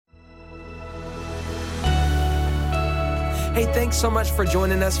Hey, thanks so much for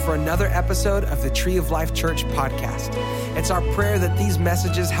joining us for another episode of the Tree of Life Church podcast. It's our prayer that these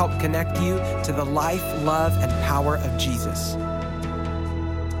messages help connect you to the life, love, and power of Jesus.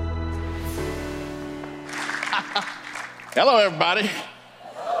 Hello, everybody.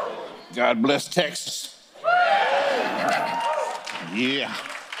 God bless Texas. Yeah.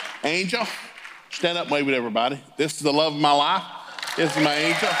 Angel, stand up and wave at everybody. This is the love of my life. This is my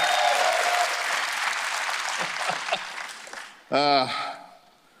angel.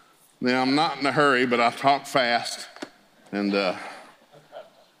 Now, I'm not in a hurry, but I talk fast. And I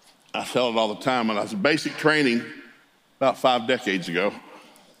tell it all the time. When I was in basic training about 5 decades ago,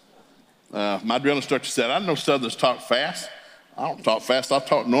 my drill instructor said, I know Southerners talk fast. I don't talk fast, I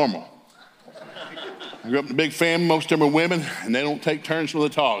talk normal. I grew up in a big family, most of them are women, and they don't take turns when they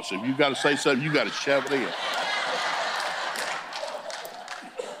talk. So if you've got to say something, you've got to shove it in.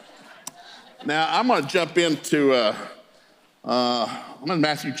 Now, I'm going to jump into, I'm in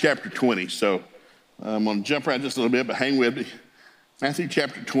Matthew chapter 20, so I'm going to jump around just a little bit, but hang with me. Matthew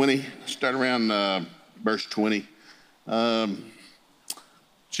chapter 20, start around verse 20.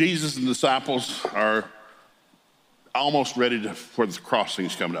 Jesus and the disciples are almost ready for the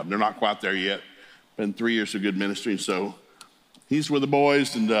crossings coming up. They're not quite there yet. Been 3 years of good ministry, so he's with the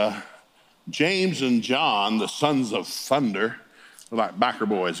boys, and James and John, the sons of thunder, they're like biker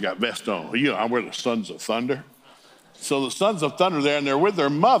boys, got vests on. You know, we're the sons of thunder. So the sons of thunder there, and they're with their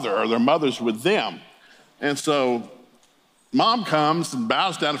mother, or their mother's with them. And so mom comes and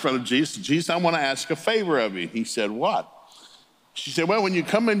bows down in front of Jesus. Jesus, I want to ask a favor of you. He said, what? She said, well, when you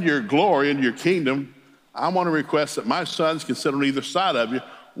come into your glory, into your kingdom, I want to request that my sons can sit on either side of you,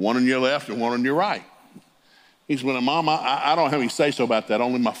 one on your left and one on your right. He said, well, Mom, I don't have any say-so about that.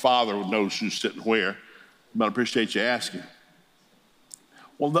 Only my father knows who's sitting where, but I appreciate you asking.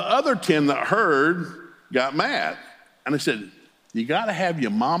 Well, the other 10 that heard got mad. And they said, you got to have your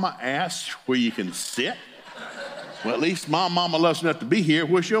mama ask where you can sit? Well, at least my mama loves enough to be here.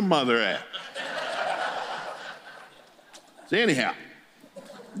 Where's your mother at? So anyhow,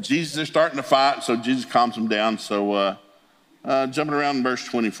 Jesus is starting to fight, so Jesus calms them down. So jumping around in verse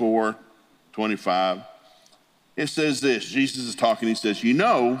 24, 25, it says this. Jesus is talking. He says, you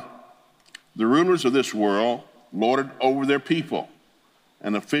know, the rulers of this world lord it over their people,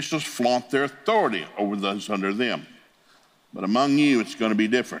 and officials flaunt their authority over those under them. But among you, it's going to be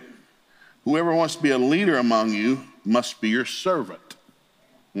different. Whoever wants to be a leader among you must be your servant.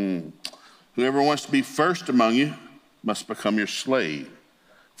 Whoever wants to be first among you must become your slave.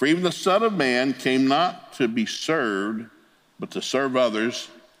 For even the Son of Man came not to be served, but to serve others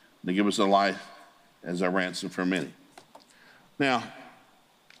and to give us a life as a ransom for many. Now,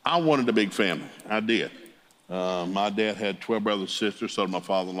 I wanted a big family. I did. My dad had 12 brothers and sisters, so did my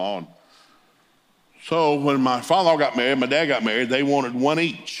father-in-law. And so when my father-in-law got married, my dad got married, they wanted one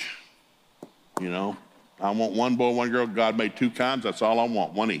each. You know, I want one boy, one girl. God made 2 kinds. That's all I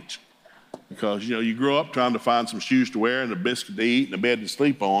want, one each. Because, you know, you grow up trying to find some shoes to wear and a biscuit to eat and a bed to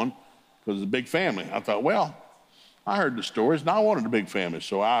sleep on because it's a big family. I thought, well, I heard the stories and I wanted a big family,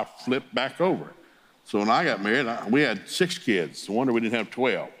 so I flipped back over. So when I got married, we had 6 kids. No wonder we didn't have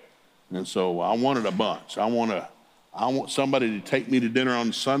 12. And so I wanted a bunch. I want somebody to take me to dinner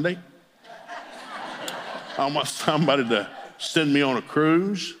on Sunday. I want somebody to send me on a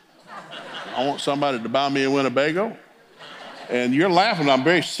cruise. I want somebody to buy me a Winnebago. And you're laughing, I'm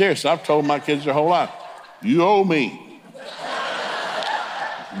very serious. I've told my kids their whole life, you owe me.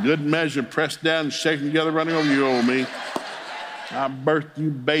 Good measure, pressed down and shaken together, running over, you owe me. I birthed you,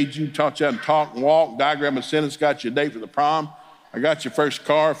 bathed you, taught you how to talk and walk, diagram a sentence, got you a date for the prom. I got your first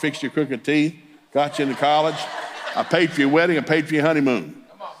car, fixed your crooked teeth, got you into college. I paid for your wedding, I paid for your honeymoon.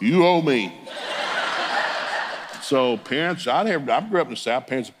 You owe me. So parents, I grew up in the South,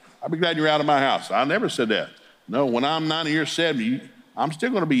 parents, I'd be glad you're out of my house. I never said that. No, when I'm 90 or 70, I'm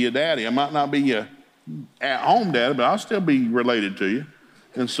still going to be your daddy. I might not be your at-home daddy, but I'll still be related to you.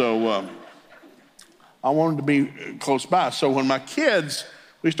 And so I wanted to be close by. So when my kids,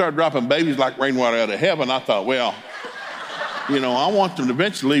 we started dropping babies like rainwater out of heaven, I thought, well, you know, I want them to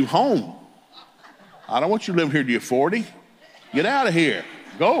eventually leave home. I don't want you to live here till you're 40. Get out of here.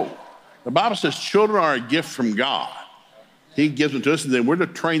 Go. The Bible says children are a gift from God. He gives them to us, and then we're to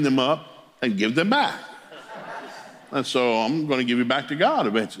train them up and give them back. And so I'm going to give you back to God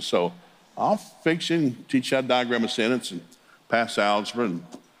eventually. So I'll fix you and teach you how to diagram a sentence and pass algebra, and,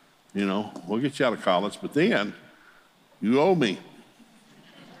 you know, we'll get you out of college. But then you owe me.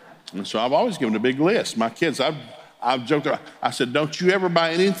 And so I've always given a big list. My kids, I've joked around. I said, don't you ever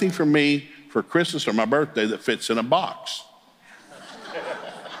buy anything for me for Christmas or my birthday that fits in a box.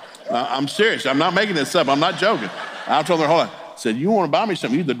 I'm serious. I'm not making this up. I'm not joking. I told her, hold on. I said, you want to buy me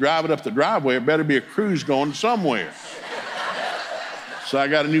something, you either drive it up the driveway, it better be a cruise going somewhere. So I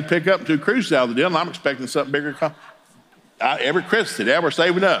got a new pickup, 2 cruises out of the deal, and I'm expecting something bigger. Every Christmas, today we're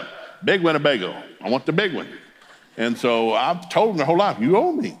saving up. Big Winnebago. I want the big one. And so I've told them their whole life, you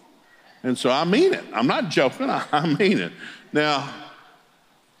owe me. And so I mean it. I'm not joking. I mean it. Now,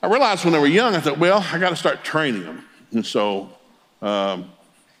 I realized when they were young, I thought, well, I got to start training them. And so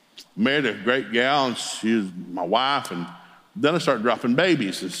married a great gal, and she was my wife, and then I started dropping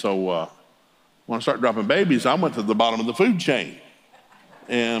babies. And so when I started dropping babies, I went to the bottom of the food chain.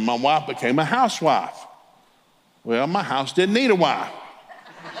 And my wife became a housewife. Well, my house didn't need a wife.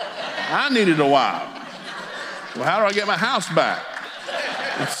 I needed a wife. Well, how do I get my house back?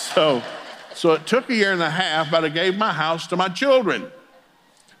 And so it took a year and a half, but I gave my house to my children.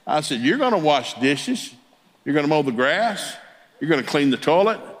 I said, you're going to wash dishes. You're going to mow the grass. You're going to clean the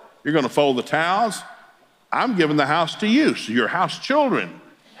toilet. You're going to fold the towels. I'm giving the house to you, so you're house children.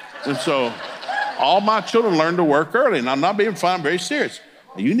 And so all my children learned to work early, and I'm not being fun, I'm very serious.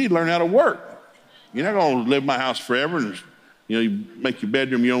 You need to learn how to work. You're not going to live in my house forever and you make your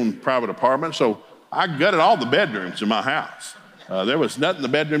bedroom your own private apartment. So I gutted all the bedrooms in my house. There was nothing in the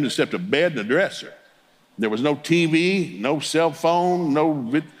bedroom except a bed and a dresser. There was no TV, no cell phone,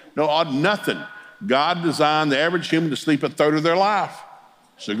 nothing. God designed the average human to sleep a third of their life.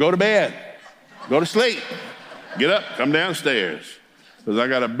 So go to bed, go to sleep, get up, come downstairs. Because I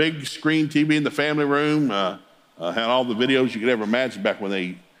got a big screen TV in the family room. Had all the videos you could ever imagine back when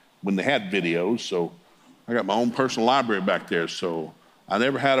they had videos. So I got my own personal library back there. So I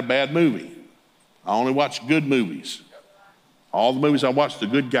never had a bad movie. I only watched good movies. All the movies I watch, the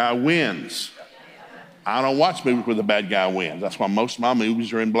good guy wins. I don't watch movies where the bad guy wins. That's why most of my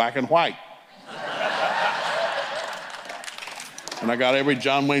movies are in black and white. And I got every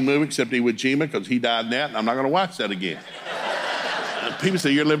John Wayne movie except Iwo Jima because he died in that, and I'm not going to watch that again. And people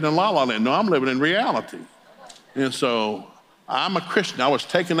say, you're living in La La Land. No, I'm living in reality. And so I'm a Christian. I was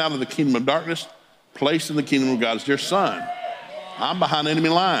taken out of the kingdom of darkness, placed in the kingdom of God's dear Son. I'm behind enemy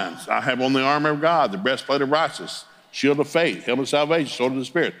lines. I have on the armor of God, the breastplate of righteousness, shield of faith, helmet of salvation, sword of the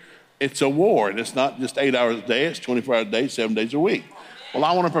Spirit. It's a war, and it's not just 8 hours a day. It's 24 hours a day, 7 days a week. Well,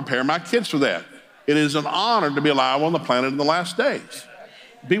 I want to prepare my kids for that. It is an honor to be alive on the planet in the last days.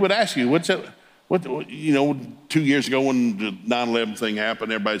 People would ask you, what's it? 2 years ago when the 9/11 thing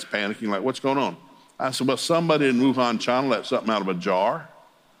happened, everybody's panicking, like, what's going on? I said, well, somebody in Wuhan, China let something out of a jar,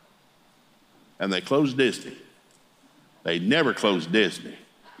 and they closed Disney. They never closed Disney.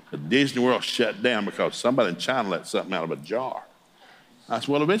 The Disney World shut down because somebody in China let something out of a jar. I said,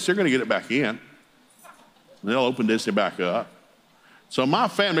 well, eventually they're going to get it back in. They'll open Disney back up. So my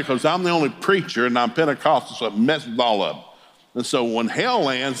family, because I'm the only preacher and I'm Pentecostal, so it messes with all of them. And so when hell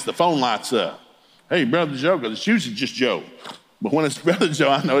lands, the phone lights up. Hey, Brother Joe, because it's usually just Joe. But when it's Brother Joe,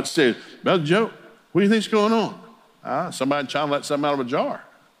 I know it's serious. Brother Joe, what do you think's going on? Somebody in China let something out of a jar.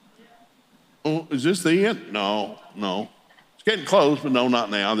 Oh, is this the end? No. It's getting close, but no, not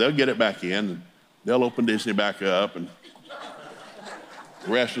now. They'll get it back in. And they'll open Disney back up, and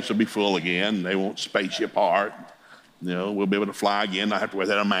the restaurants will be full again. And they won't space you apart. We'll be able to fly again, not have to wear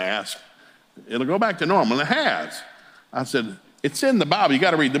that mask. It'll go back to normal, and it has. I said, it's in the Bible. You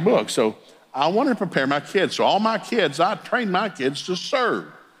got to read the book. So I wanted to prepare my kids. So all my kids, I trained my kids to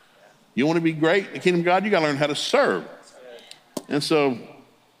serve. You want to be great in the kingdom of God, you got to learn how to serve. And so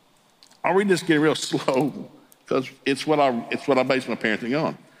I'll read this getting real slow because it's what I base my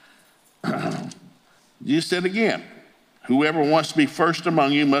parenting on. Jesus said again, whoever wants to be first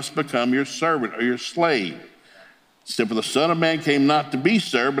among you must become your servant or your slave. Said, for the Son of Man came not to be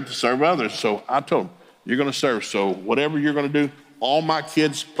served, but to serve others. So I told him, you're going to serve. So whatever you're going to do, all my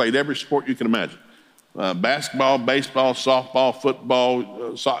kids played every sport you can imagine. Basketball, baseball, softball,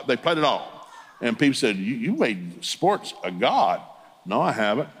 football, soccer, they played it all. And people said, you made sports a god. No, I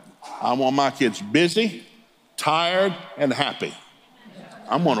haven't. I want my kids busy, tired, and happy.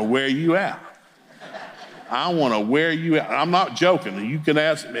 I'm going to wear you out. I want to wear you out. I'm not joking. You can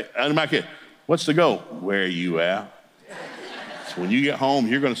ask me, my kid, what's the goal? Wear you out. So when you get home,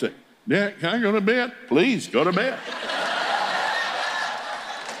 you're going to say, Dad, can I go to bed? Please, go to bed.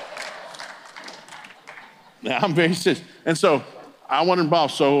 Now, I'm very serious. And so I wasn't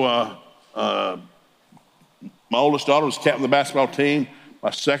involved. So my oldest daughter was captain of the basketball team.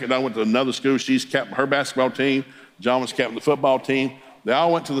 My second daughter went to another school. She's captain her basketball team. John was captain of the football team. They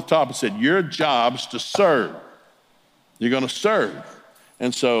all went to the top and said, your job's to serve. You're going to serve.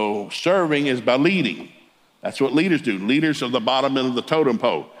 And so serving is by leading. That's what leaders do. Leaders are the bottom end of the totem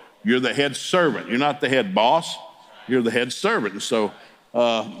pole. You're the head servant. You're not the head boss. You're the head servant. And so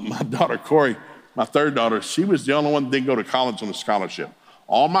my daughter, Corey, My third daughter, she was the only one that didn't go to college on a scholarship.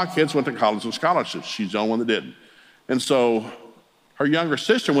 All my kids went to college on scholarships. She's the only one that didn't. And so her younger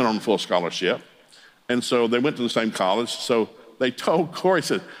sister went on a full scholarship. And so they went to the same college. So they told Corey,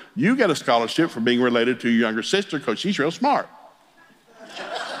 said, you get a scholarship for being related to your younger sister because she's real smart.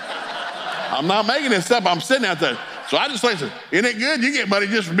 I'm not making this up. I'm sitting out there. So I just said, isn't it good? You get money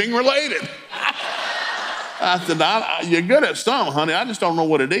just for being related. I said, you're good at something, honey. I just don't know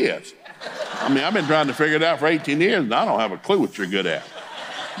what it is. I mean, I've been trying to figure it out for 18 years, and I don't have a clue what you're good at.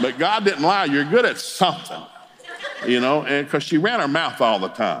 But God didn't lie. You're good at something, and because she ran her mouth all the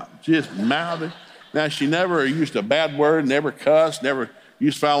time, just mouthed. Now, she never used a bad word, never cussed, never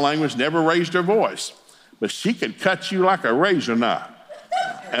used foul language, never raised her voice. But she could cut you like a razor knife.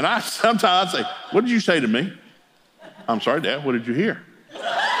 And sometimes I'd say, what did you say to me? I'm sorry, Dad, what did you hear?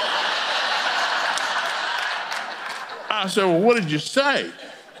 I said, well, what did you say?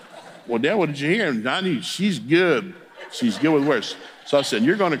 Well, Dad, what did you hear? And I knew she's good. She's good with words. So I said,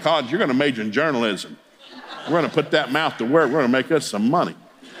 you're going to college, you're going to major in journalism. We're going to put that mouth to work. We're going to make us some money.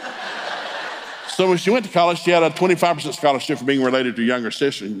 So when she went to college, she had a 25% scholarship for being related to a younger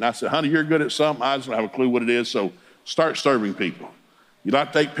sister. And I said, honey, you're good at something. I just don't have a clue what it is. So start serving people. You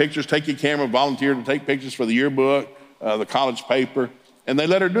like to take pictures, take your camera, volunteer to take pictures for the yearbook, the college paper. And they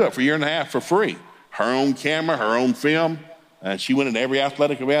let her do it for a year and a half for free. Her own camera, her own film. And she went in every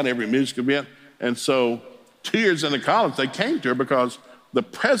athletic event, every music event. And so 2 years into college, they came to her because the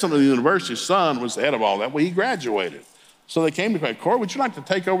president of the university's son was the head of all that. Well, he graduated. So they came to her, Corey, would you like to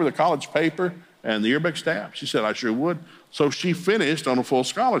take over the college paper and the yearbook staff? She said, I sure would. So she finished on a full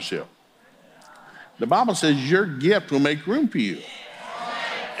scholarship. The Bible says your gift will make room for you.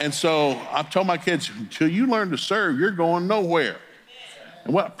 And so I told my kids, until you learn to serve, you're going nowhere.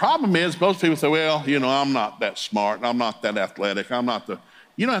 And what the problem is, most people say, well, I'm not that smart, and I'm not that athletic,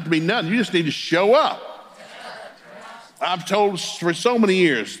 you don't have to be nothing, you just need to show up. I've told for so many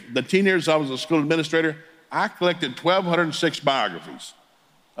years, the 10 years I was a school administrator, I collected 1,206 biographies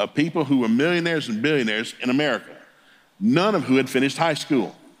of people who were millionaires and billionaires in America, none of who had finished high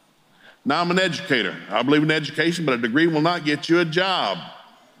school. Now I'm an educator. I believe in education, but a degree will not get you a job.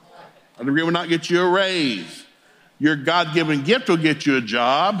 A degree will not get you a raise. Your God-given gift will get you a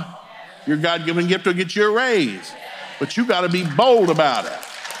job. Your God-given gift will get you a raise. But you got to be bold about it.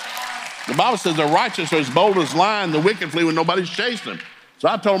 The Bible says the righteous are as bold as lion, the wicked flee when nobody's chasing them. So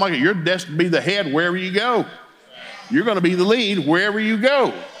I told Michael, you're destined to be the head wherever you go. You're going to be the lead wherever you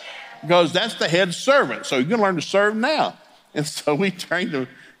go because that's the head servant. So you're going to learn to serve now. And so we trained them.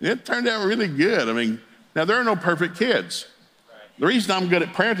 It turned out really good. Now there are no perfect kids. The reason I'm good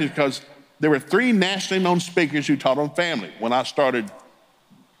at parenting is because there were 3 nationally known speakers who taught on family when I started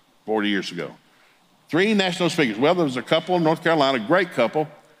 40 years ago. 3 national speakers. Well, there was a couple in North Carolina, a great couple.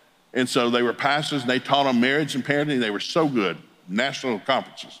 And so they were pastors and they taught on marriage and parenting. They were so good, national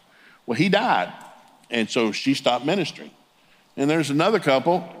conferences. Well, he died. And so she stopped ministering. And there's another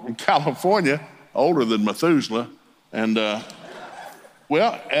couple in California, older than Methuselah. And in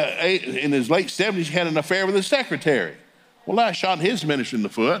his late 70s, he had an affair with his secretary. Well, that shot his ministry in the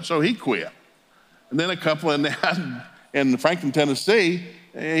foot, so he quit. And then a couple in Franklin, Tennessee,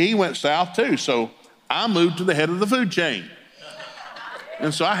 he went south too. So I moved to the head of the food chain.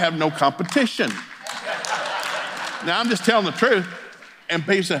 And so I have no competition. Now, I'm just telling the truth. And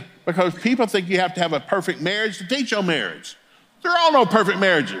people say, because people think you have to have a perfect marriage to teach on marriage. There are no perfect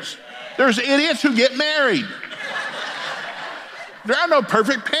marriages. There's idiots who get married. There are no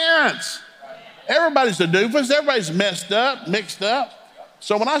perfect parents. Everybody's a doofus. Everybody's messed up, mixed up.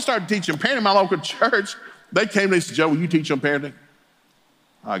 So when I started teaching parenting in my local church, they came and they said, Joe, will you teach on parenting?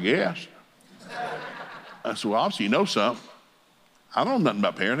 I guess. I said, well, obviously you know something. I don't know nothing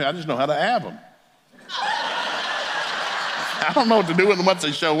about parenting. I just know how to have them. I don't know what to do with them once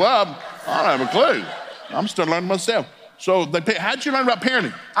they show up. I don't have a clue. I'm still learning myself. So how'd you learn about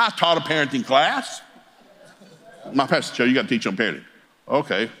parenting? I taught a parenting class. My pastor said, Joe, you got to teach on parenting.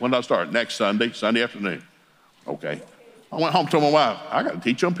 Okay, when did I start? Next Sunday, Sunday afternoon. Okay. I went home and told my wife, I got to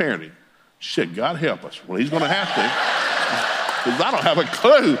teach on parenting. She said, God help us. Well, he's going to have to because I don't have a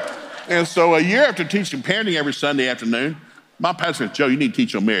clue. And so a year after teaching parenting every Sunday afternoon, my pastor said, Joe, you need to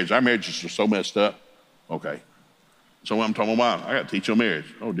teach on marriage. Our marriages are so messed up. Okay. So I'm telling my wife, I got to teach on marriage.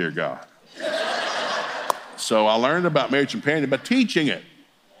 Oh, dear God. So I learned about marriage and parenting by teaching it.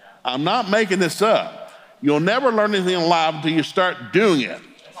 I'm not making this up. You'll never learn anything in life until you start doing it.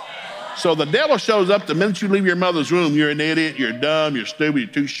 So the devil shows up the minute you leave your mother's womb. You're an idiot, you're dumb, you're stupid, you're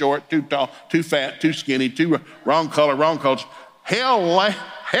too short, too tall, too fat, too skinny, too wrong color, wrong culture. Hell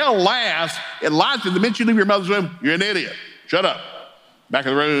lasts. It lies to you the minute you leave your mother's womb. You're an idiot. Shut up. Back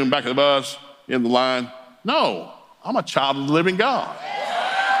of the room, back of the bus. in the line. No, I'm a child of the living God.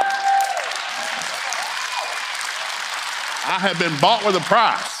 I have been bought with a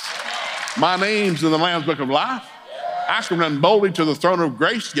price. My name's in the Lamb's Book of Life. I can run boldly to the throne of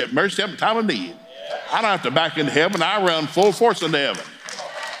grace to get mercy at the time of need. I don't have to back into heaven. I run full force into heaven.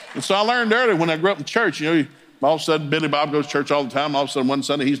 And so I learned early when I grew up in church, all of a sudden Billy Bob goes to church all the time. All of a sudden one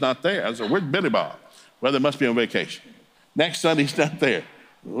Sunday he's not there. I said, where's Billy Bob? Well, they must be on vacation. Next Sunday he's not there.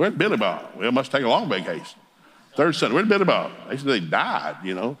 Where's Billy Bob? Well, must take a long vacation. Third Sunday, where's Billy Bob? They said they died,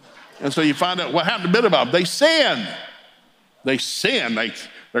 And so you find out what happened to Billy Bob. They sinned. They're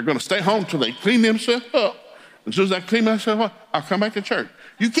going to stay home till they clean themselves up. As soon as I clean myself up, I'll come back to church.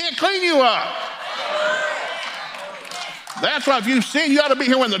 You can't clean you up. That's why if you sin, you ought to be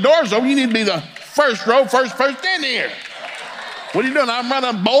here when the door's open. You need to be the first row, first person in here. What are you doing? I'm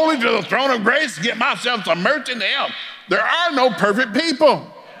running boldly to the throne of grace to get myself some mercy and help. There are no perfect people.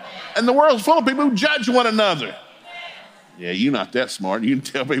 And the world's full of people who judge one another. Yeah, you're not that smart. You can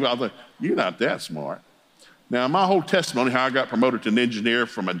tell people out there, you're not that smart. Now, my whole testimony, how I got promoted to an engineer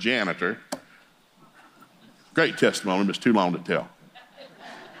from a janitor, great testimony, but it's too long to tell.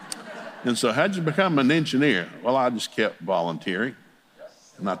 And so how'd you become an engineer? Well, I just kept volunteering,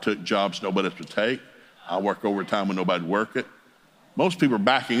 and I took jobs nobody else would take. I work overtime when nobody'd work it. Most people are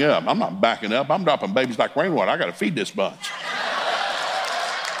backing up. I'm not backing up. I'm dropping babies like rainwater. I got to feed this bunch.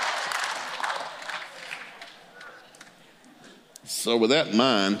 So with that in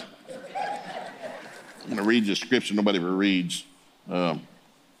mind, I'm going to read you a scripture nobody ever reads.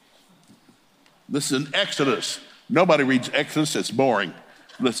 This is in Exodus. Nobody reads Exodus. It's boring.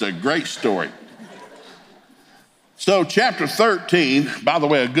 But it's a great story. So chapter 13, by the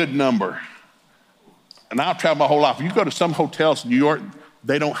way, a good number. And I've traveled my whole life. If you go to some hotels in New York,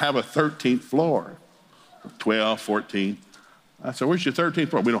 they don't have a 13th floor. 12, 14. I said, where's your 13th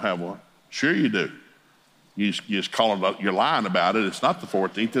floor? We don't have one. Sure you do. You just call it, you're lying about it. It's not the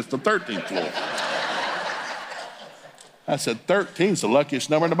 14th, it's the 13th floor. I said, 13 is the luckiest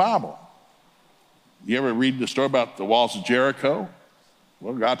number in the Bible. You ever read the story about the walls of Jericho?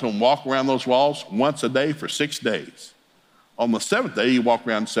 Well, God told him walk around those walls once a day for 6 days. On the seventh day, you walk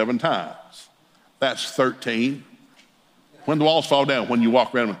around 7 times. That's 13. When the walls fall down, when you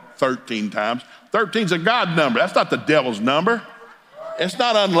walk around 13 times. 13 is a God number. That's not the devil's number. It's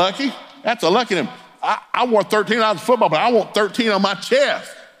not unlucky. That's a lucky number. I wore 13 out of football, but I want 13 on my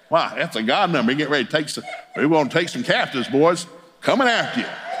chest. Wow, that's a God number. You get ready to take some, we're going to take some captives, boys, coming after you.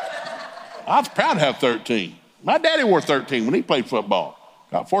 I was proud to have 13. My daddy wore 13 when he played football.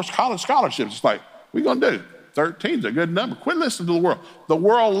 Got 4 college scholarships. It's like, what are you going to do? 13 is a good number. Quit listening to the world. The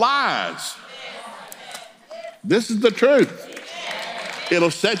world lies. This is the truth.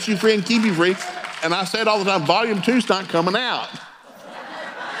 It'll set you free and keep you free. And I say it all the time, volume 2's not coming out.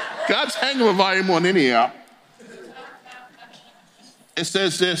 God's hanging with volume 1 anyhow. It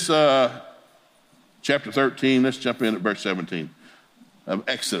says this, chapter 13, let's jump in at verse 17 of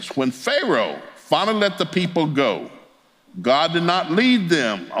Exodus. When Pharaoh finally let the people go, God did not lead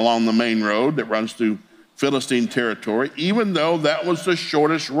them along the main road that runs through Philistine territory, even though that was the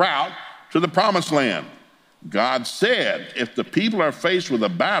shortest route to the promised land. God said, if the people are faced with a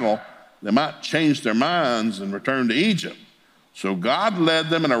battle, they might change their minds and return to Egypt. So God led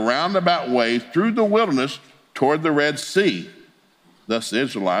them in a roundabout way through the wilderness toward the Red Sea. Thus the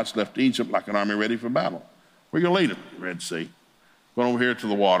Israelites left Egypt like an army ready for battle. Where are you going to lead them? Red Sea. Going over here to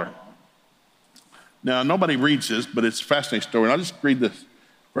the water. Now, nobody reads this, but it's a fascinating story. And I'll just read the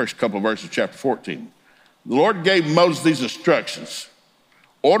first couple of verses of chapter 14. The Lord gave Moses these instructions.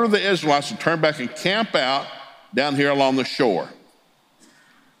 Order the Israelites to turn back and camp out down here along the shore.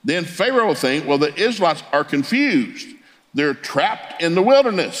 Then Pharaoh will think, well, the Israelites are confused. They're trapped in the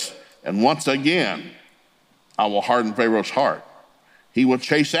wilderness. And once again, I will harden Pharaoh's heart. He will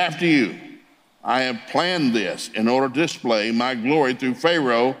chase after you. I have planned this in order to display my glory through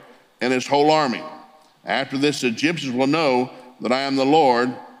Pharaoh and his whole army. After this, the Egyptians will know that I am the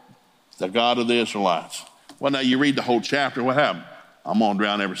Lord, the God of the Israelites. Well, now you read the whole chapter. What happened? I'm going to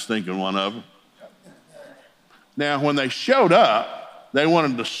drown every stinking one of them. Now, when they showed up, they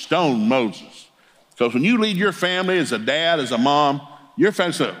wanted to stone Moses. Because when you lead your family as a dad, as a mom, your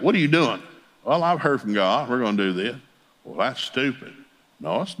family said, what are you doing? Well, I've heard from God. We're going to do this. Well, that's stupid.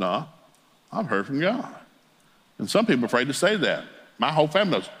 No, it's not. I've heard from God. And some people are afraid to say that. My whole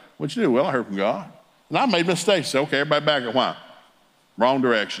family knows. What'd you do? Well, I heard from God. And I made mistakes. So, okay, everybody back up. Why? Wrong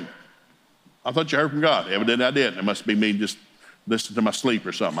direction. I thought you heard from God. Evidently I didn't. It must be me just listening to my sleep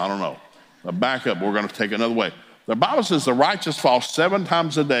or something. I don't know. But back up. We're going to take another way. The Bible says the righteous fall 7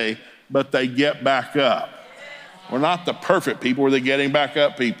 times a day, but they get back up. We're not the perfect people. We're the getting back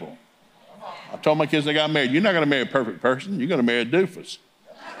up people. told my kids they got married, you're not going to marry a perfect person. You're going to marry a doofus.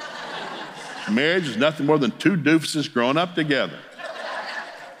 Marriage is nothing more than two doofuses growing up together.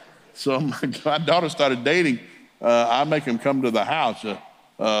 So my daughter started dating. I make them come to the house.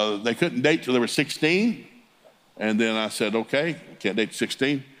 They couldn't date till they were 16. And then I said, okay, can't date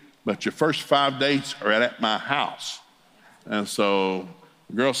 16, but your first 5 dates are at my house. And so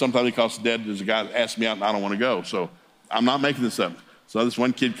the girl sometimes he calls dad, there's a guy that asked me out and I don't want to go. So I'm not making this up. So this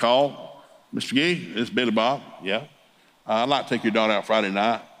one kid called, Mr. McGee, this is Billy Bob. Yeah. I'd like to take your daughter out Friday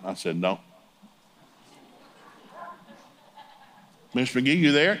night. I said, no. Mr. McGee,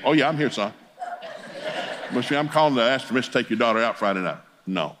 you there? Oh, yeah, I'm here, son. Mr. McGee, I'm calling to ask permission to take your daughter out Friday night.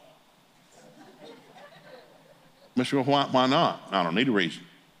 No. Mr. McGee, why not? I don't need a reason.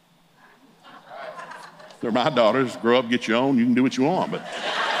 They're my daughters. Grow up, get your own. You can do what you want. But,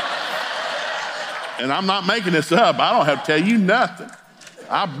 and I'm not making this up. I don't have to tell you nothing.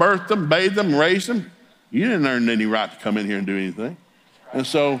 I birthed them, bathed them, raised them. You didn't earn any right to come in here and do anything. And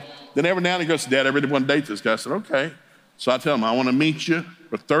so then every now and then he goes, Dad, I really want to date this guy. I said, okay. So I tell him, I want to meet you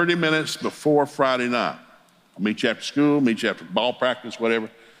for 30 minutes before Friday night. I'll meet you after school, meet you after ball practice, whatever.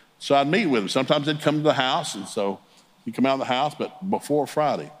 So I'd meet with him. Sometimes they'd come to the house, and so he'd come out of the house, but before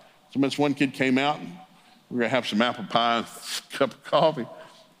Friday. So this one kid came out, and we were going to have some apple pie and a cup of coffee.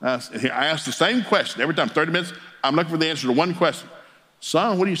 I asked the same question every time, 30 minutes. I'm looking for the answer to one question.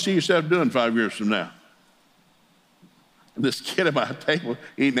 Son, what do you see yourself doing 5 years from now? And this kid at my table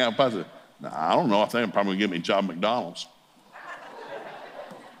eating apple pie said, I don't know. I think I'm probably going to get me a job at McDonald's.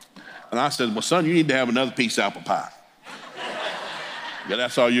 And I said, well, son, you need to have another piece of apple pie. Yeah,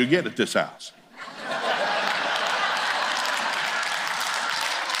 that's all you get at this house.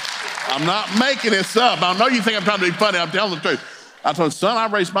 I'm not making this up. I know you think I'm trying to be funny. I'm telling the truth. I told him, son, I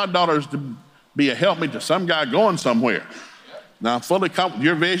raised my daughters to be a helpmate to some guy going somewhere. Now, I'm fully confident with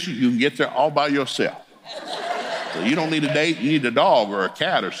your vision, you can get there all by yourself. So you don't need a date. You need a dog or a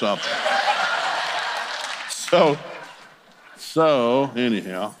cat or something. So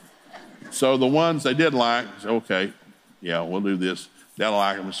anyhow, so the ones they did like, I said, okay, yeah, we'll do this. They'll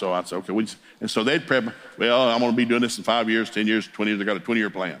like them. And so I said, okay. And so they'd prep, well, I'm going to be doing this in 5 years, 10 years, 20 years. I got a 20-year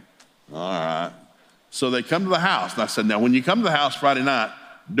plan. All right. So they come to the house. And I said, now, when you come to the house Friday night,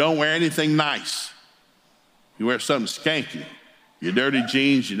 don't wear anything nice. You wear something skanky. Your dirty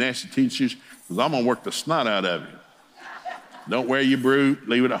jeans, your nasty t-shirts, because I'm going to work the snot out of you. Don't wear your brute.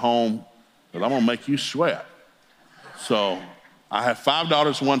 Leave it at home, because I'm going to make you sweat. So I have 5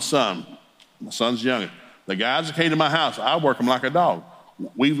 daughters and 1 son. My son's younger. The guys that came to my house, I work them like a dog.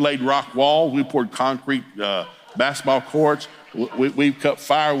 We've laid rock walls. We poured concrete basketball courts. We've cut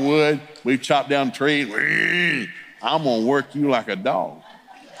firewood. We've chopped down trees. I'm going to work you like a dog.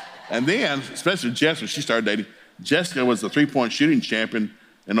 And then, especially Jessica, when she started dating, Jessica was the 3-point shooting champion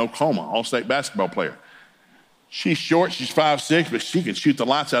in Oklahoma, all-state basketball player. She's short, she's 5'6", but she can shoot the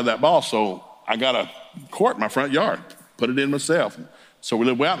lights out of that ball. So I got a court in my front yard, put it in myself. So we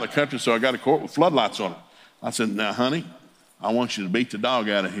live way out in the country, so I got a court with floodlights on it. I said, now, honey, I want you to beat the dog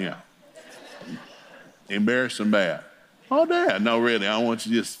out of him. Embarrassing bad. Oh, Dad, no, really, I want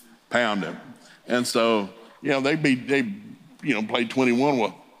you to just pound him. And so, they played 21.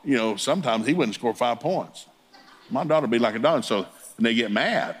 Well, sometimes he wouldn't score 5 points. My daughter would be like a dog, and they get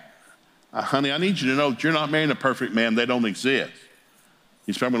mad. Honey, I need you to know that you're not marrying a perfect man. They don't exist.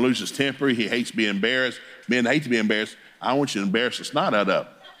 He's probably going to lose his temper. He hates to be embarrassed. Men hate to be embarrassed. I want you to embarrass the snot out of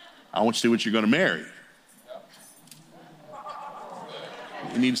him. I want you to see what you're going to marry.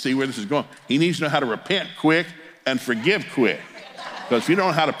 You need to see where this is going. He needs to know how to repent quick and forgive quick. Because if you don't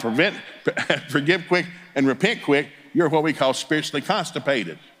know how to forgive quick and repent quick, you're what we call spiritually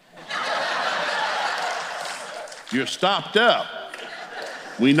constipated. You're stopped up.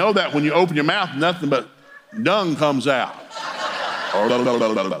 We know that when you open your mouth, nothing but dung comes out.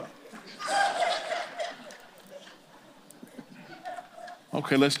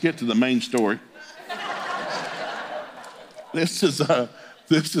 Okay, let's get to the main story. This is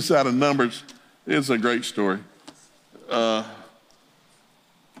out of Numbers. It's a great story.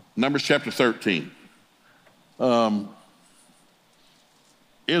 Numbers chapter 13.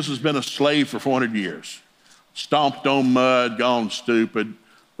 Israel's been a slave for 400 years. Stomped on mud, gone stupid.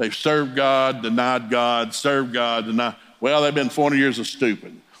 They've served God, denied God, served God, denied. Well, they've been 400 years of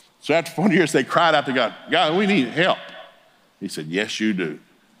stupid. So after 400 years, they cried out to God, God, we need help. He said, yes, you do.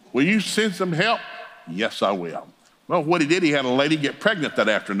 Will you send some help? Yes, I will. Well, what he did, he had a lady get pregnant that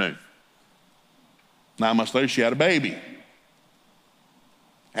afternoon. 9 months later, she had a baby.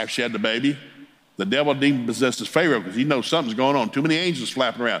 After she had the baby, the devil demon-possesses Pharaoh because he knows something's going on. Too many angels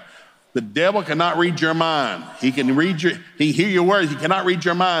flapping around. The devil cannot read your mind. He can hear your words. He cannot read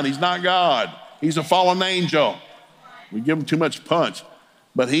your mind. He's not God. He's a fallen angel. We give him too much punch.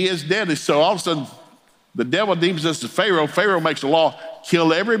 But he is deadly. So all of a sudden, the devil deems us as Pharaoh. Pharaoh makes a law,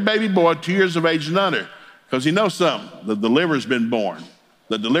 kill every baby boy 2 years of age and under. Because he knows something. The deliverer's been born.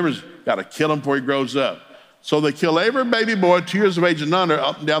 The deliverer's got to kill him before he grows up. So they kill every baby boy 2 years of age and under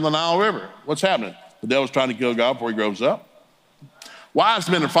up and down the Nile River. What's happening? The devil's trying to kill God before he grows up. Wise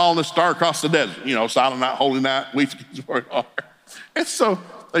men are following the star across the desert. Silent night, holy night, we where it are. And so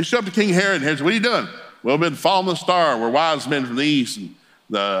they show up to King Herod, and Herod says, what are you doing? Well, we've been following the star. We're wise men from the east, and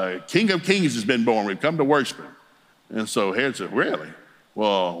the King of Kings has been born. We've come to worship him. And so Herod said, really?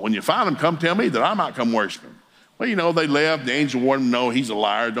 Well, when you find him, come tell me that I might come worship him. Well, they left. The angel warned them, no, he's a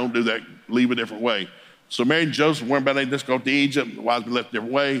liar. Don't do that. Leave a different way. So Mary and Joseph weren't about to go to Egypt. The wise men left a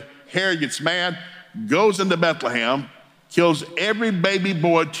different way. Herod gets mad, goes into Bethlehem, kills every baby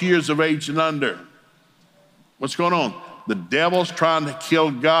boy 2 years of age and under. What's going on? The devil's trying to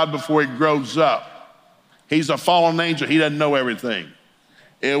kill God before he grows up. He's a fallen angel. He doesn't know everything.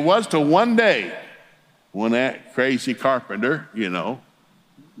 It was till one day when that crazy carpenter,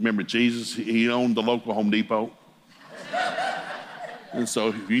 remember Jesus, he owned the local Home Depot. And so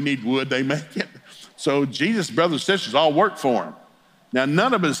if you need wood, they make it. So Jesus' brothers and sisters all worked for him. Now,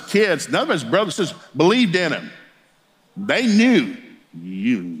 none of his kids, none of his brothers and sisters believed in him. They knew,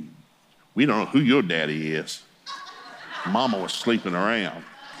 we don't know who your daddy is. Mama was sleeping around.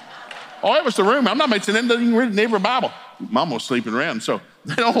 Oh, it was the rumor. I'm not making it. Doesn't even read the Bible. Mama was sleeping around, so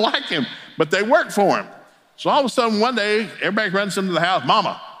they don't like him, but they work for him. So all of a sudden, one day, everybody runs into the house.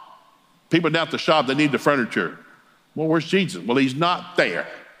 Mama, people down at the shop, they need the furniture. Well, where's Jesus? Well, he's not there.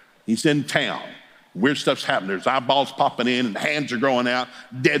 He's in town. Weird stuff's happening. There's eyeballs popping in, and hands are growing out.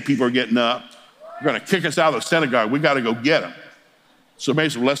 Dead people are getting up. They're going to kick us out of the synagogue. We got to go get him. So Mary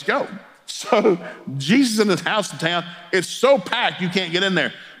said, well, let's go. So Jesus in his house in town, it's so packed you can't get in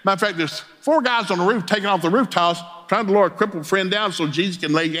there. Matter of fact, there's 4 guys on the roof taking off the roof tiles, trying to lower a crippled friend down so Jesus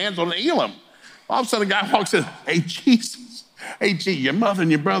can lay hands on him and heal him. All of a sudden, a guy walks in, hey, Jesus, your mother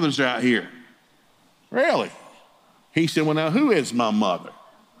and your brothers are out here. Really? He said, well, now, who is my mother?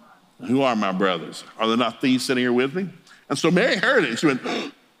 Who are my brothers? Are there not thieves sitting here with me? And so Mary heard it. She went,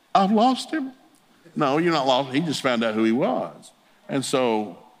 I've lost him. No, you're not lost. He just found out who he was. And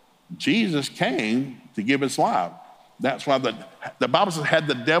so Jesus came to give his life. That's why the Bible says, had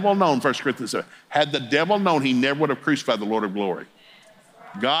the devil known, 1 Corinthians says, had the devil known, he never would have crucified the Lord of glory.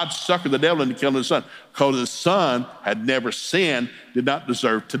 God suckered the devil into killing his son because his son had never sinned, did not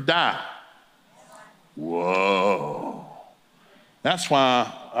deserve to die. Whoa. That's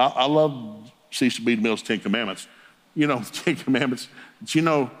why I love Cecil B. DeMille's 10 Commandments. 10 Commandments,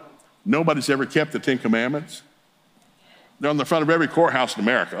 but nobody's ever kept the 10 Commandments. They're on the front of every courthouse in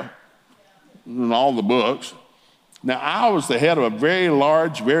America, in all the books. Now, I was the head of a very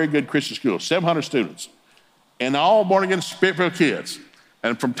large, very good Christian school, 700 students, and all born-again, spirit-filled kids.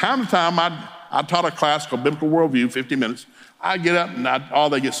 And from time to time, I taught a class called Biblical Worldview, 50 minutes. I'd get up,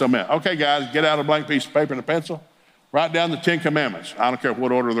 and they get so mad. Okay, guys, get out a blank piece of paper and a pencil. Write down the 10 Commandments. I don't care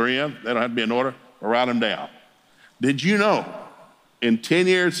what order they're in. They don't have to be in order, but write them down. Did you know, in 10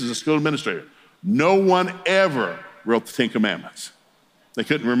 years as a school administrator, no one ever wrote the 10 Commandments? They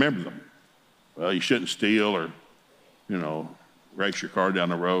couldn't remember them. Well, you shouldn't steal or, race your car down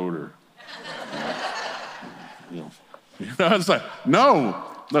the road or, it's like, no.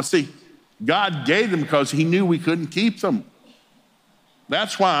 Now, see, God gave them because he knew we couldn't keep them.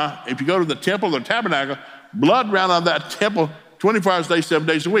 That's why if you go to the temple or the tabernacle, blood ran out of that temple 24 hours a day, 7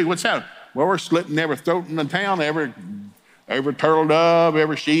 days a week. What's happening? Well, we're slitting every throat in the town, every turtle dove,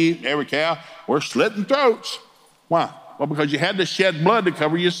 every sheep, every cow. We're slitting throats. Why? Well, because you had to shed blood to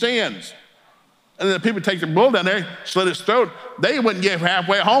cover your sins. And then the people take the bull down there, slit its throat. They wouldn't get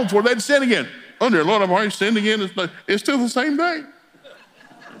halfway home before they'd sin again. Oh, dear Lord, I've already sinned again. It's still the same thing.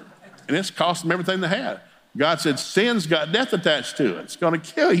 And it's cost them everything they had. God said, sin's got death attached to it. It's going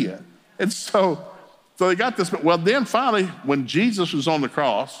to kill you. And so they got this. Well, then finally, when Jesus was on the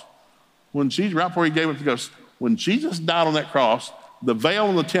cross, right before he gave up the ghost, when Jesus died on that cross, the veil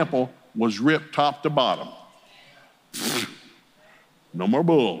in the temple was ripped top to bottom. No more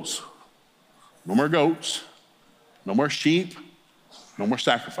bulls. No more goats. No more sheep. No more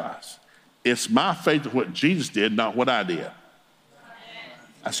sacrifice. It's my faith in what Jesus did, not what I did.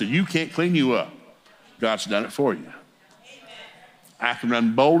 I said, you can't clean you up. God's done it for you. I can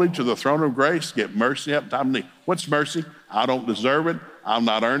run boldly to the throne of grace, get mercy up time of need. What's mercy? I don't deserve it. I've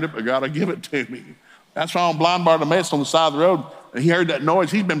not earned it, but God will give it to me. That's why on blind Bartimaeus on the side of the road, and he heard that noise.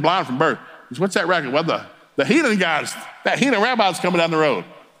 He's been blind from birth. He said, what's that racket? Well, the healing guys, that healing rabbi's coming down the road.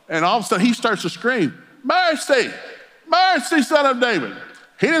 And all of a sudden he starts to scream, mercy, mercy, son of David.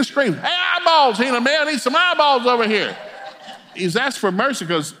 He didn't scream, hey, eyeballs, Helaman, man, I need some eyeballs over here. He's asked for mercy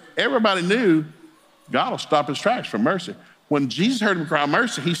because everybody knew God will stop his tracks for mercy. When Jesus heard him cry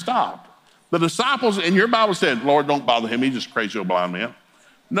mercy, he stopped. The disciples in your Bible said, Lord, don't bother him. He's just a crazy old blind man.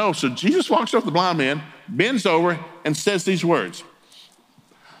 No, so Jesus walks up to the blind man, bends over, and says these words.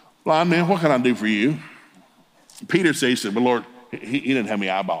 Blind man, what can I do for you? Peter said, well, Lord, he didn't have any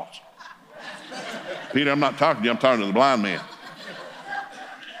eyeballs. Peter, I'm not talking to you. I'm talking to the blind man.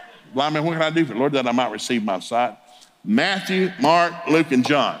 Blind man, what can I do for you? Lord, that I might receive my sight? Matthew, Mark, Luke, and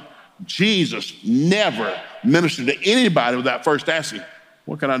John. Jesus never ministered to anybody without first asking,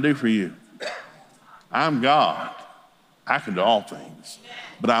 what can I do for you? I'm God. I can do all things,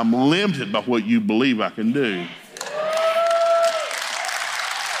 but I'm limited by what you believe I can do.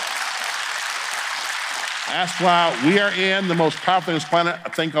 That's why we are in the most powerful planet, I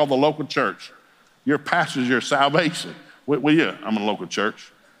think, called the local church. Your pastor's your salvation. Well, yeah, I'm in a local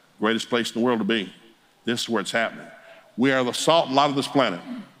church. Greatest place in the world to be. This is where it's happening. We are the salt and light of this planet.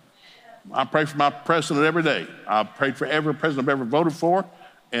 I pray for my president every day. I've prayed for every president I've ever voted for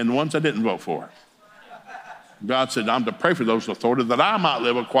and the ones I didn't vote for. God said, I'm to pray for those in authority that I might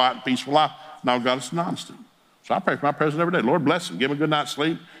live a quiet and peaceful life. Now God is an honesty. So I pray for my president every day. Lord bless him. Give him a good night's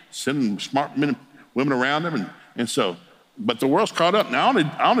sleep. Send him smart men and women around him. And so, but the world's caught up. Now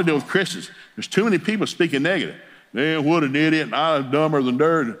I only deal with Christians. There's too many people speaking negative. Man, what an idiot. And I'm dumber than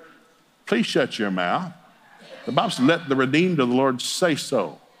dirt. Please shut your mouth. The Bible says, let the redeemed of the Lord say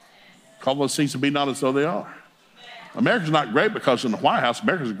so. Call those things to be not as though they are. America's not great because in the White House.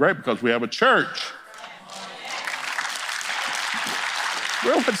 America's great because we have a church.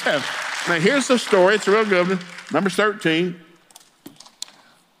 Well, what's happening? Now, here's the story. It's a real good one. Numbers 13.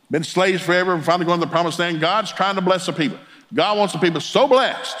 Been slaves forever and finally going to the promised land. God's trying to bless the people. God wants the people so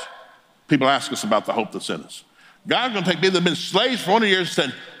blessed. People ask us about the hope that's in us. God's going to take people that have been slaves for 100 years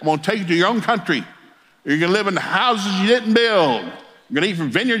and said, I'm going to take you to your own country. You're going to live in houses you didn't build. You're going to eat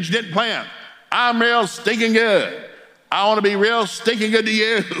from vineyards you didn't plant. I'm real stinking good. I want to be real stinking good to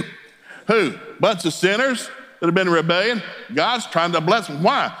you. Who? Bunch of sinners that have been in rebellion. God's trying to bless them.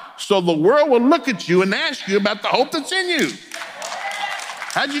 Why? So the world will look at you and ask you about the hope that's in you.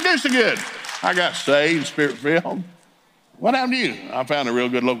 How'd you do so good? I got saved, Spirit-filled. What happened to you? I found a real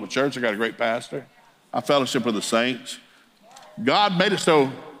good local church. I got a great pastor. I fellowship with the saints. God made it so,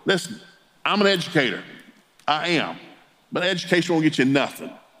 listen, I'm an educator. I am. But education won't get you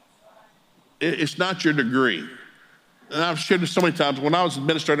nothing. It's not your degree. And I've shared this so many times. When I was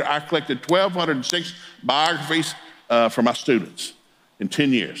administrator, I collected 1,206 biographies for my students in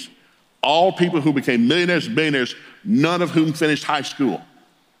 10 years. All people who became millionaires and billionaires, none of whom finished high school.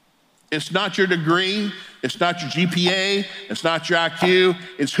 It's not your degree. It's not your GPA. It's not your IQ.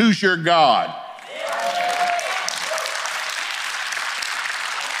 It's who's your God.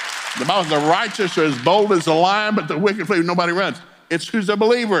 The Bible says the righteous are as bold as a lion, but the wicked flee, nobody runs. It's who's a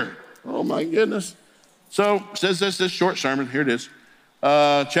believer. Oh, my goodness. So it says this short sermon. Here it is.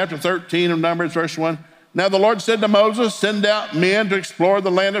 Chapter 13 of Numbers, verse 1. Now the Lord said to Moses, send out men to explore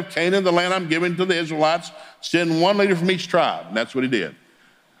the land of Canaan, the land I'm giving to the Israelites. Send one leader from each tribe. And that's what he did.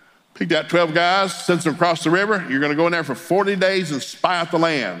 Picked out 12 guys, sent them across the river. You're going to go in there for 40 days and spy out the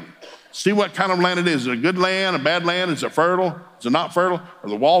land. See what kind of land it is. Is it a good land, a bad land? Is it fertile? Is it not fertile? Are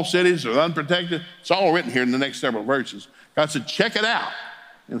the walled cities? Are they unprotected? It's all written here in the next several verses. God said, check it out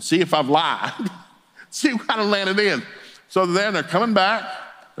and see if I've lied. See what kind of land it is. So they're coming back.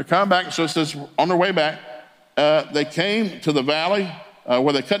 They're coming back. So it says on their way back, they came to the valley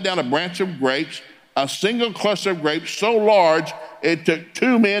where they cut down a branch of grapes, a single cluster of grapes so large it took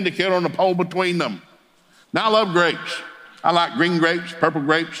 2 men to carry on a pole between them. Now I love grapes. I like green grapes, purple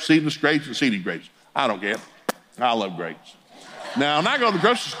grapes, seedless grapes, and seeded grapes. I don't care. I love grapes. Now, when I go to the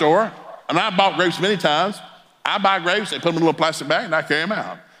grocery store, and I've bought grapes many times, I buy grapes, they put them in a little plastic bag, and I carry them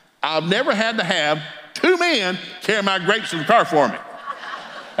out. I've never had to have 2 men carry my grapes in the car for me.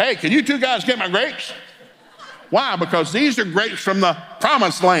 Hey, can you 2 guys get my grapes? Why? Because these are grapes from the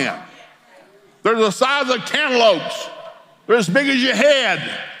promised land. They're the size of cantaloupes. They're as big as your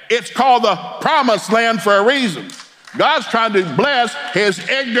head. It's called the promised land for a reason. God's trying to bless his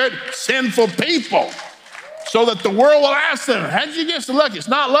ignorant, sinful people so that the world will ask them, how did you get so lucky? It's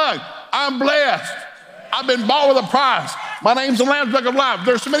not luck. I'm blessed. I've been bought with a price. My name's the Lamb's Book of Life.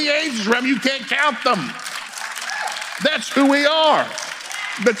 There's so many angels around me, you can't count them. That's who we are.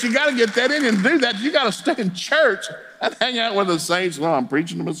 But you got to get that in and do that. You got to stay in church and hang out with the saints. Well, I'm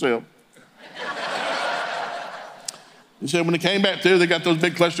preaching to myself. He said when they came back through, they got those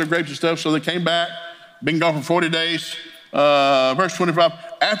big cluster of grapes and stuff, so they came back, been gone for 40 days. Verse 25,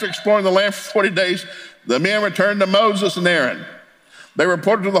 after exploring the land for 40 days, the men returned to Moses and Aaron. They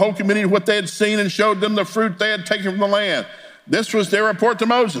reported to the whole community what they had seen and showed them the fruit they had taken from the land. This was their report to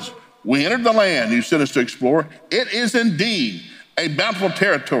Moses. We entered the land you sent us to explore. It is indeed a bountiful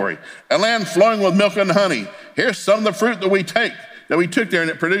territory, a land flowing with milk and honey. Here's some of the fruit that we took there and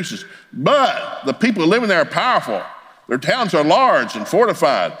it produces. But the people living there are powerful. Their towns are large and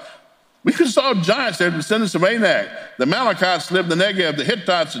fortified. We saw giants there, descendants of Anak. The Amalekites lived in the Negev, the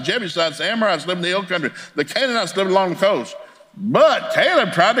Hittites, the Jebusites, the Amorites lived in the hill country, the Canaanites lived along the coast. But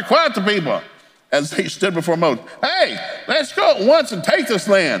Caleb tried to quiet the people as he stood before Moses. Hey, let's go at once and take this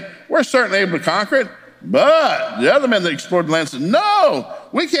land. We're certainly able to conquer it. But the other men that explored the land said, no,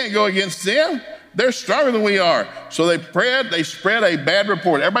 we can't go against them. They're stronger than we are. So they spread a bad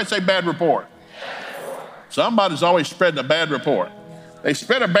report. Everybody say bad report. Somebody's always spreading a bad report. They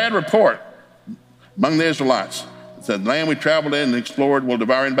spread a bad report among the Israelites. It said, the land we traveled in and explored will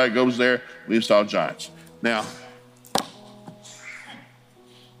devour anybody who goes there. We saw giants. Now,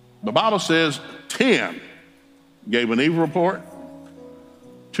 the Bible says 10 gave an evil report,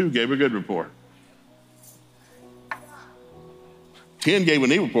 2 gave a good report. 10 gave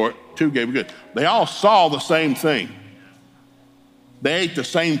an evil report, 2 gave a good. They all saw the same thing. They ate the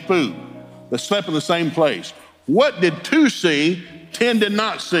same food. They slept in the same place. What did 2 see? 10 did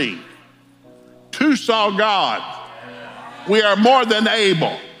not see. 2 saw God. We are more than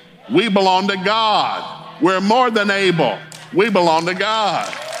able. We belong to God. We're more than able. We belong to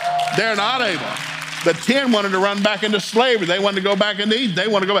God. They're not able. The 10 wanted to run back into slavery. They wanted to go back into Egypt. They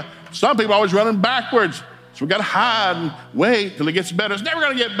want to go back. Some people are always running backwards. So we got to hide and wait till it gets better. It's never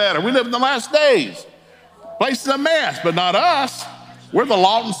going to get better. We live in the last days. Place is a mess, but not us. We're the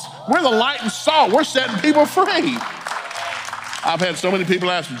light and salt. We're setting people free. I've had so many people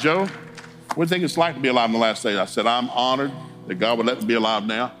ask me, Joe, what do you think it's like to be alive in the last days? I said, I'm honored that God would let me be alive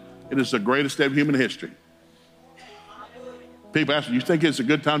now. It is the greatest day of human history. People ask me, you think it's a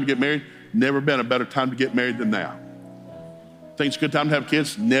good time to get married? Never been a better time to get married than now. Think it's a good time to have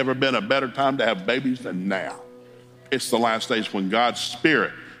kids? Never been a better time to have babies than now. It's the last days when God's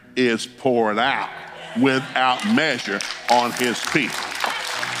Spirit is poured out without measure on his people.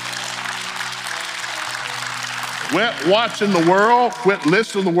 Quit watching the world, quit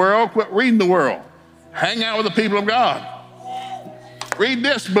listening to the world, quit reading the world. Hang out with the people of God. Read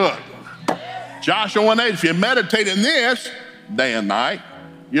this book, Joshua 1:8. If you meditate in this day and night,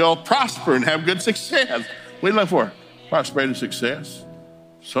 you'll prosper and have good success. What are you looking for? Prosperity and success.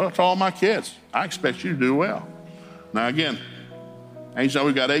 So to all my kids, I expect you to do well. Now again, Angel,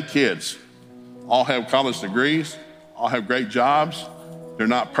 we've got 8 kids. All have college degrees, all have great jobs. They're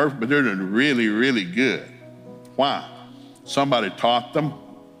not perfect, but they're doing really, really good. Why? Somebody taught them.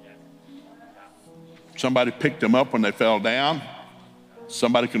 Somebody picked them up when they fell down.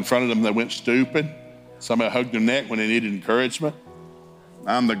 Somebody confronted them when they went stupid. Somebody hugged their neck when they needed encouragement.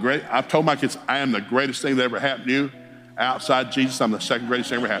 I've told my kids, I am the greatest thing that ever happened to you. Outside Jesus, I'm the second greatest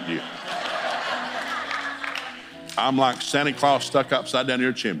thing that ever happened to you. I'm like Santa Claus stuck upside down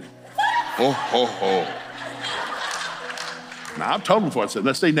your chimney. Oh, ho, ho. Now, I've told them before. I said,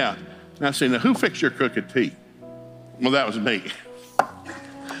 let's see now. Now, who fixed your crooked teeth? Well, that was me.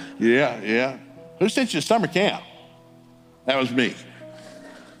 Yeah. Who sent you to summer camp? That was me.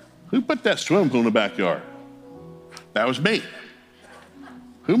 Who put that swimming pool in the backyard? That was me.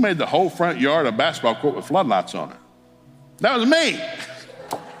 Who made the whole front yard a basketball court with floodlights on it? That was me.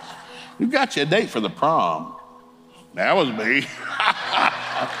 Who got you a date for the prom? That was me.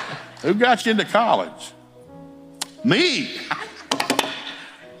 Who got you into college? Me.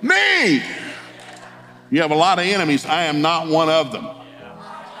 Me. You have a lot of enemies. I am not one of them.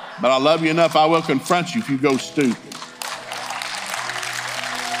 But I love you enough, I will confront you if you go stupid.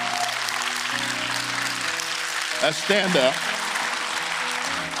 Let's stand up.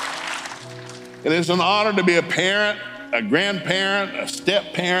 It is an honor to be a parent, a grandparent, a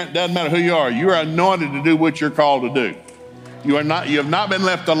step-parent. Doesn't matter who you are. You are anointed to do what you're called to do. You have not been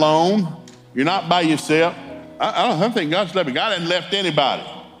left alone. You're not by yourself. I don't think God's left you. God hasn't left anybody.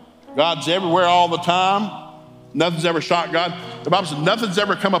 God's everywhere all the time. Nothing's ever shocked God. The Bible says nothing's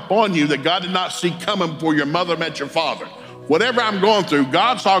ever come upon you that God did not see coming before your mother met your father. Whatever I'm going through,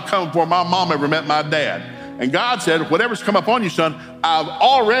 God saw coming before my mom ever met my dad. And God said, whatever's come upon you, son, I've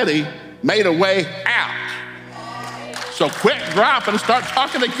already made a way out. So quit griping and start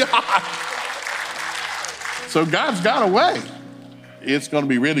talking to God. So God's got a way. It's going to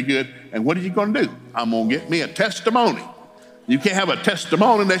be really good. And what are you going to do? I'm going to get me a testimony. You can't have a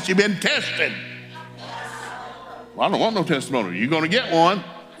testimony unless you've been tested. Well, I don't want no testimony. You're going to get one.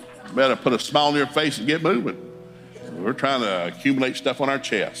 You better put a smile on your face and get moving. We're trying to accumulate stuff on our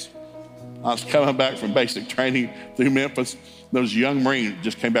chest. I was coming back from basic training through Memphis, those young Marines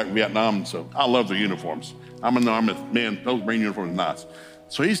just came back from Vietnam, so I love their uniforms. I'm in the Army, man, those Marine uniforms are nice.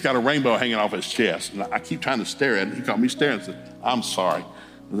 So he's got a rainbow hanging off his chest, and I keep trying to stare at it. He caught me staring and said, I'm sorry.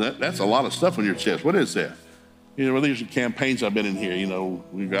 That's a lot of stuff on your chest. What is that? You know, well, these are campaigns I've been in here. You know,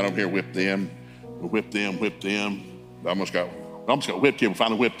 we got them here, whip them. I almost got whipped here. We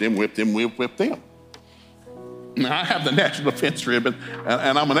finally whipped them. Now, I have the National Defense ribbon,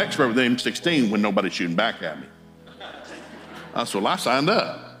 and I'm an expert with the M16 when nobody's shooting back at me. So I signed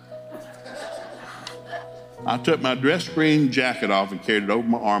up. I took my dress green jacket off and carried it over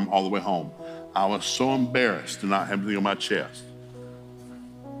my arm all the way home. I was so embarrassed to not have anything on my chest.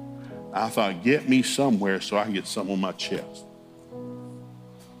 I thought, get me somewhere so I can get something on my chest.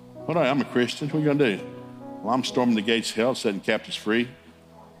 What I'm a Christian. What are you going to do? Well, I'm storming the gates of hell, setting captives free,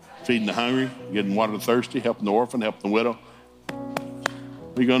 feeding the hungry, getting water to the thirsty, helping the orphan, helping the widow.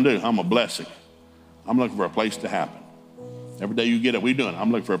 What are you going to do? I'm a blessing. I'm looking for a place to happen. Every day you get it, what are you doing?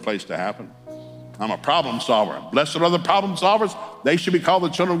 I'm looking for a place to happen. I'm a problem solver. Blessed are the problem solvers. They should be called the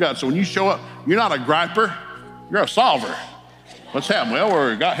children of God. So when you show up, you're not a griper. You're a solver. What's happening?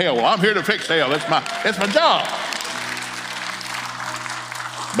 Well, we got hell. Well, I'm here to fix hell. That's my job.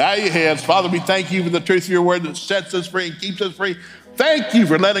 Bow your heads. Father, we thank you for the truth of your word that sets us free and keeps us free. Thank you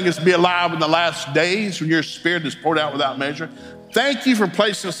for letting us be alive in the last days when your spirit is poured out without measure. Thank you for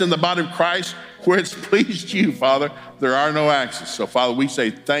placing us in the body of Christ where it's pleased you, Father. There are no accidents. So, Father, we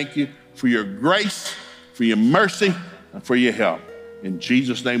say thank you for your grace, for your mercy, and for your help. In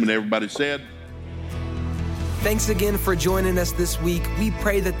Jesus' name, and everybody said. Thanks again for joining us this week. We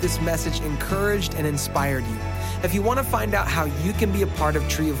pray that this message encouraged and inspired you. If you want to find out how you can be a part of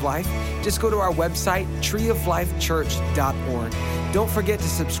Tree of Life, just go to our website, treeoflifechurch.org. Don't forget to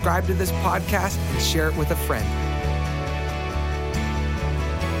subscribe to this podcast and share it with a friend.